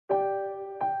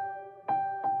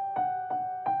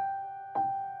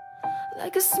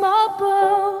like a small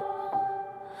boat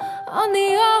on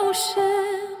the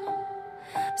ocean,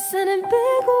 sending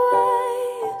big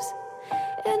waves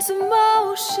into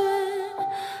motion,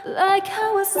 like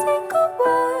how a single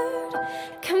word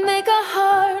can make a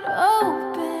heart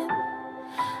open.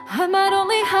 I might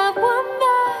only have one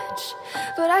match,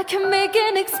 but I can make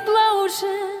an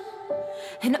explosion.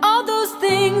 And all those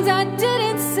things I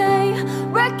didn't say,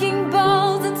 wrecking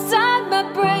balls inside my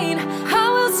brain, I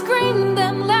will scream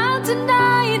them loud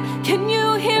tonight. Can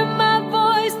you hear my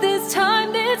voice this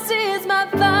time? This is my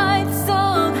fight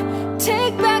song.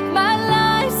 Take back my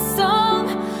life song.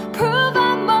 Prove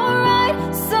I'm alright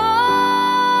song.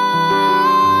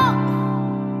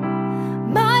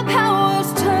 My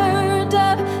power's turned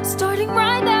up, starting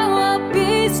right now. I'll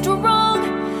be strong.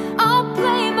 I'll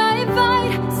play my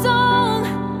fight song.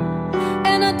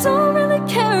 And I don't really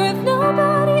care if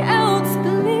nobody else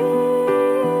believes,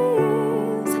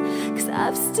 'cause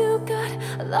I've still got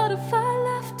a lot of fire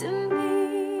left in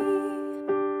me.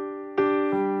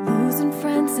 Losing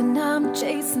friends and I'm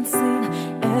chasing sin.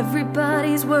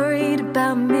 Everybody's worried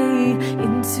about me.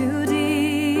 In too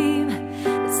deep,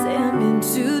 I'm in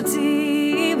too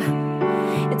deep.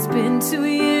 It's been 2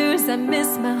 years, I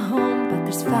miss my home, but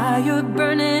there's fire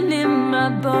burning in my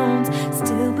bones.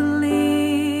 Still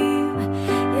believe,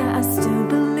 yeah, I still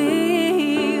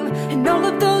believe in all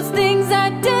of those things I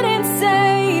didn't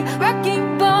say.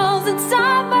 Wrecking balls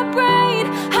inside my brain,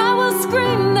 I will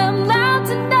scream them loud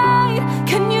tonight.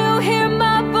 Can you hear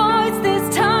my voice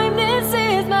this time? This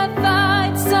is my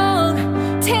fight song.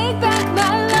 Take back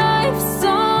my life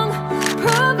song.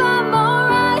 Prove I'm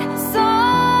alright song.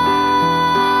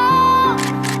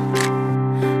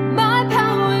 My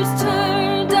power's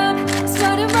turned up,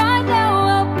 starting right now.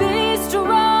 I'll be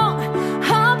strong.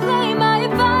 I'll play my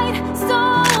fight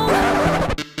song.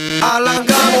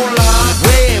 알랑가 몰라 왜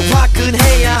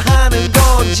화끈해야 하는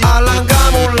건지. 알랑가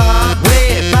몰라 왜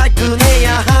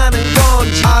발끈해야 하는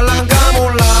건지. 알랑가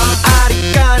몰라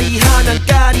아리까리하면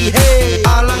까리해.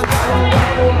 알랑가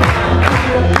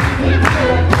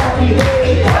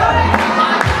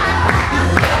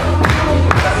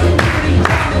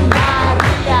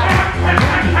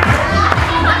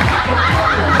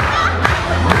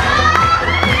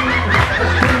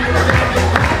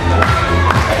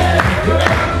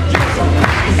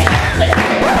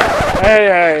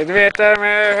Hej, du vet det här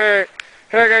med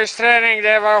höghöjdsträning,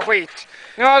 det var skit.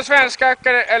 Nu har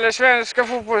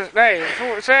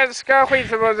svenska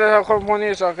skidförbundet har kommit på en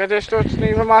ny sak. Det är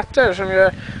studsning på mattor som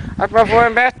gör att man får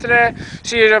en bättre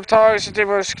syreupptagelse till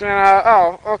musklerna,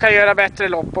 ja, och kan göra bättre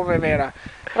lopp och med mera.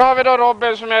 Nu har vi då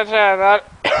Robin som jag tränar.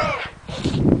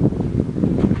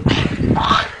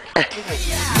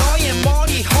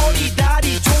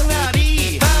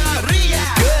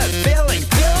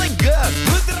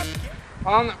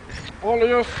 Han håller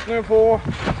just nu på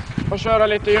att köra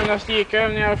lite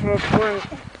gymnastikövningar för att få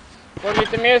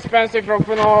lite mer spänst i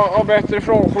kroppen och bättre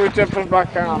frånskjut upp på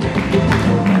backarna.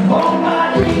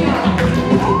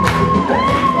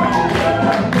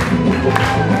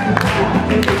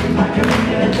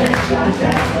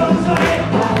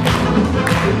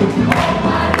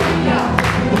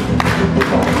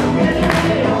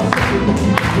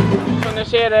 Som ni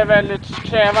ser, det är väldigt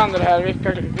krävande det här.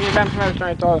 Vem som helst kan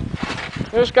inte ha det.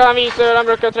 Nu ska han visa hur han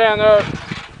brukar träna.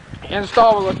 En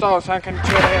stav har gått av så han kan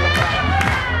inte köra hela tiden.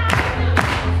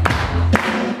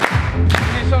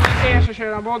 Som ni ser så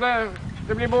kör han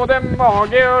det blir både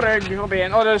mage och rygg och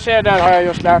ben. Och det ser där har jag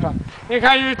just lärt han. Ni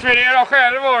kan ju utvärdera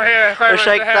själva.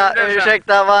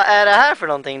 Ursäkta, vad är det här för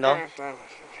någonting då?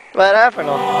 Vad är det här för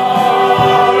något?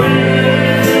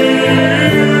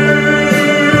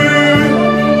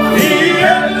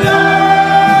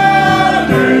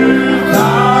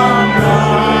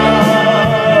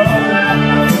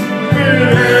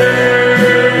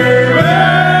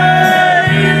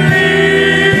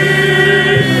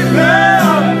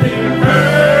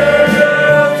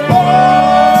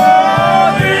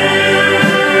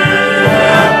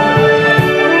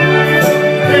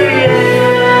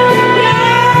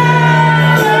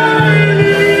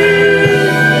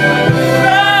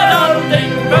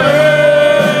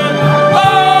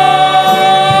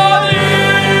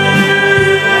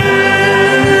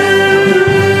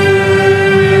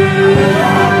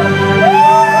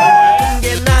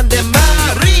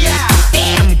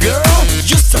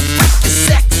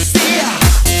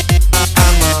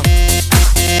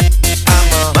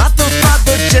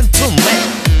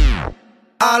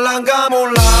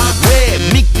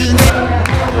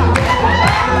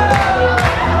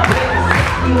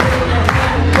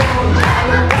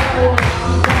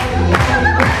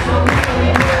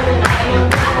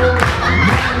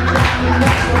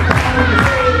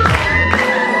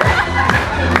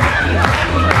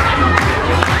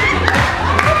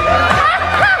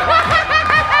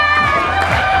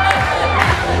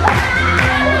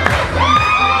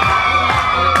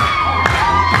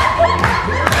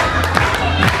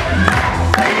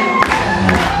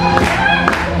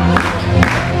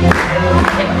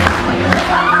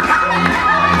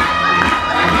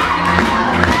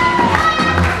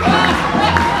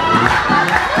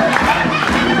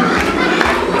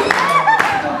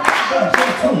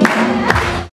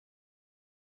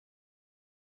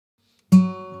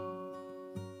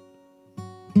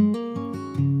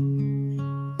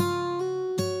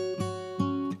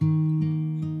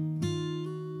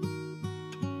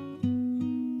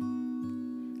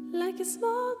 a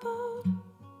small boat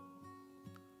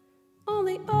on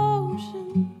the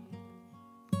ocean,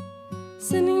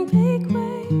 sending big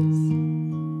waves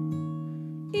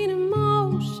in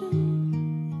emotion,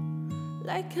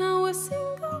 like how a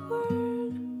single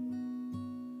word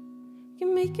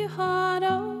can make your heart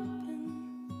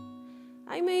open.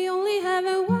 I may only have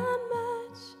a one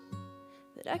match,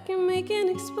 but I can make an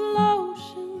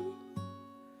explosion.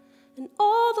 And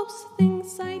all those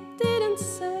things I didn't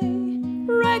say,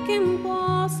 wrecking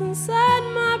balls inside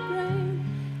my brain,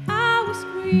 I will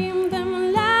scream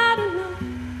them loud enough.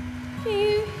 Can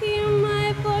you hear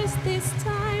my voice this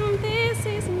time? This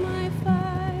is my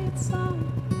fight song.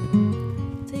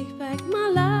 Take back my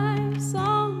life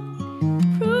song,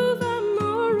 prove I'm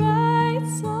alright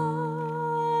song.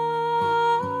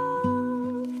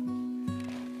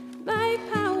 My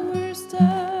powers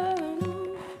turn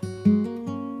on,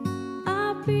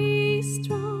 I'll be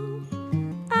strong.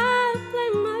 I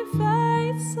play my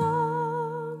fight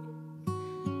song,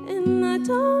 and I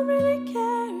don't really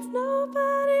care if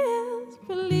nobody else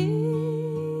believes,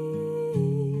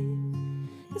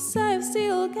 'cause I've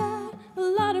still got a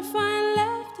lot of fire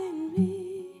left in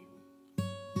me.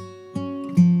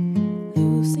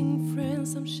 Losing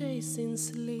friends, I'm chasing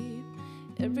sleep.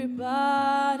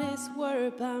 Everybody's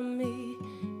worried about me.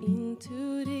 In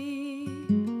too deep,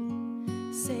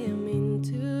 say I'm in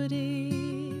too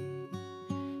deep.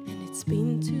 And it's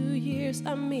been 2 years,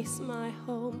 I miss my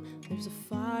home. There's a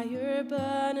fire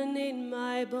burning in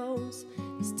my bones.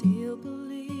 I still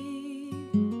believe,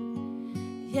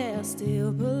 yeah, I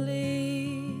still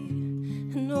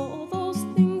believe. And all those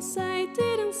things I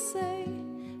didn't say,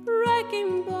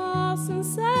 wrecking balls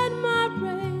inside my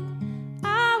brain, I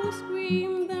will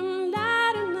scream them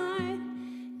loud at night.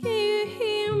 Can you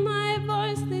hear my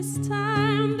voice this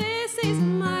time? This is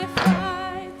my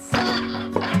fight song.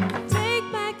 Take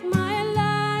back my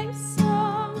life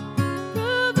song,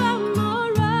 prove I'm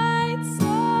alright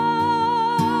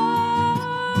song.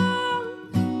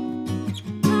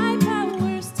 My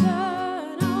powers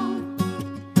turn on,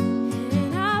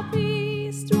 and I'll be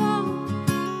strong.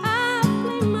 I'll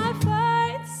play my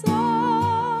fight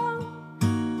song,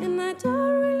 and I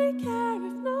don't really care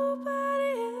if nobody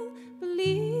else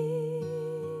believes.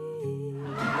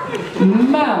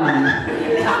 Men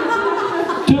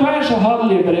tyvärr så höll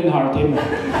det på en halvtimme.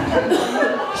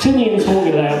 Sen insåg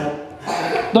jag det.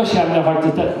 Då kände jag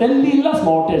faktiskt att den lilla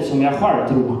smarthet som jag själv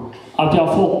tror att jag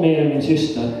har fått med min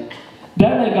syster,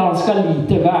 den är ganska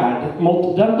lite värd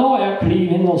mot den dag jag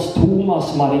kliver in hos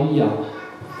Thomas Maria.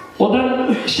 Och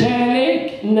den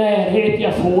kärlek, närhet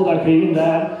jag får där kring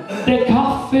där. Det är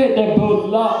kaffe, det är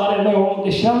bullar varenda gång.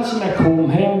 Det känns som jag kom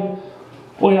hem.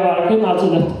 Och jag verkligen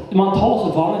alltså, man tar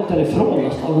sig fan inte därifrån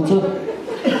nästan. Alltså,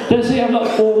 det är så jävla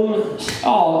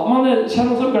man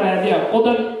känner så glädje. Och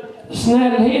den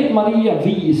snällhet Maria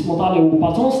vis mot allihopa.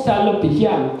 Alltså hon ställer upp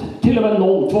hjälpt. Till och med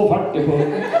 02.40 på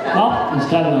natten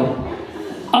ställer upp.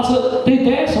 Alltså det är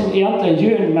det som egentligen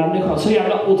gör en människa så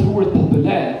jävla otroligt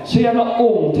populär. Så jävla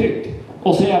omtyckt.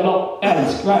 Och så jävla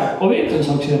älskvärd. Och vet du en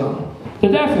sak sedan? Det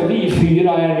är därför vi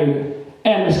 4 är nu.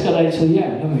 Älskar dig så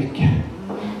jävla mycket.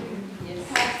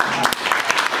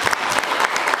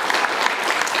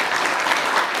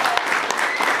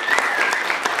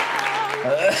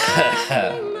 My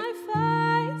fight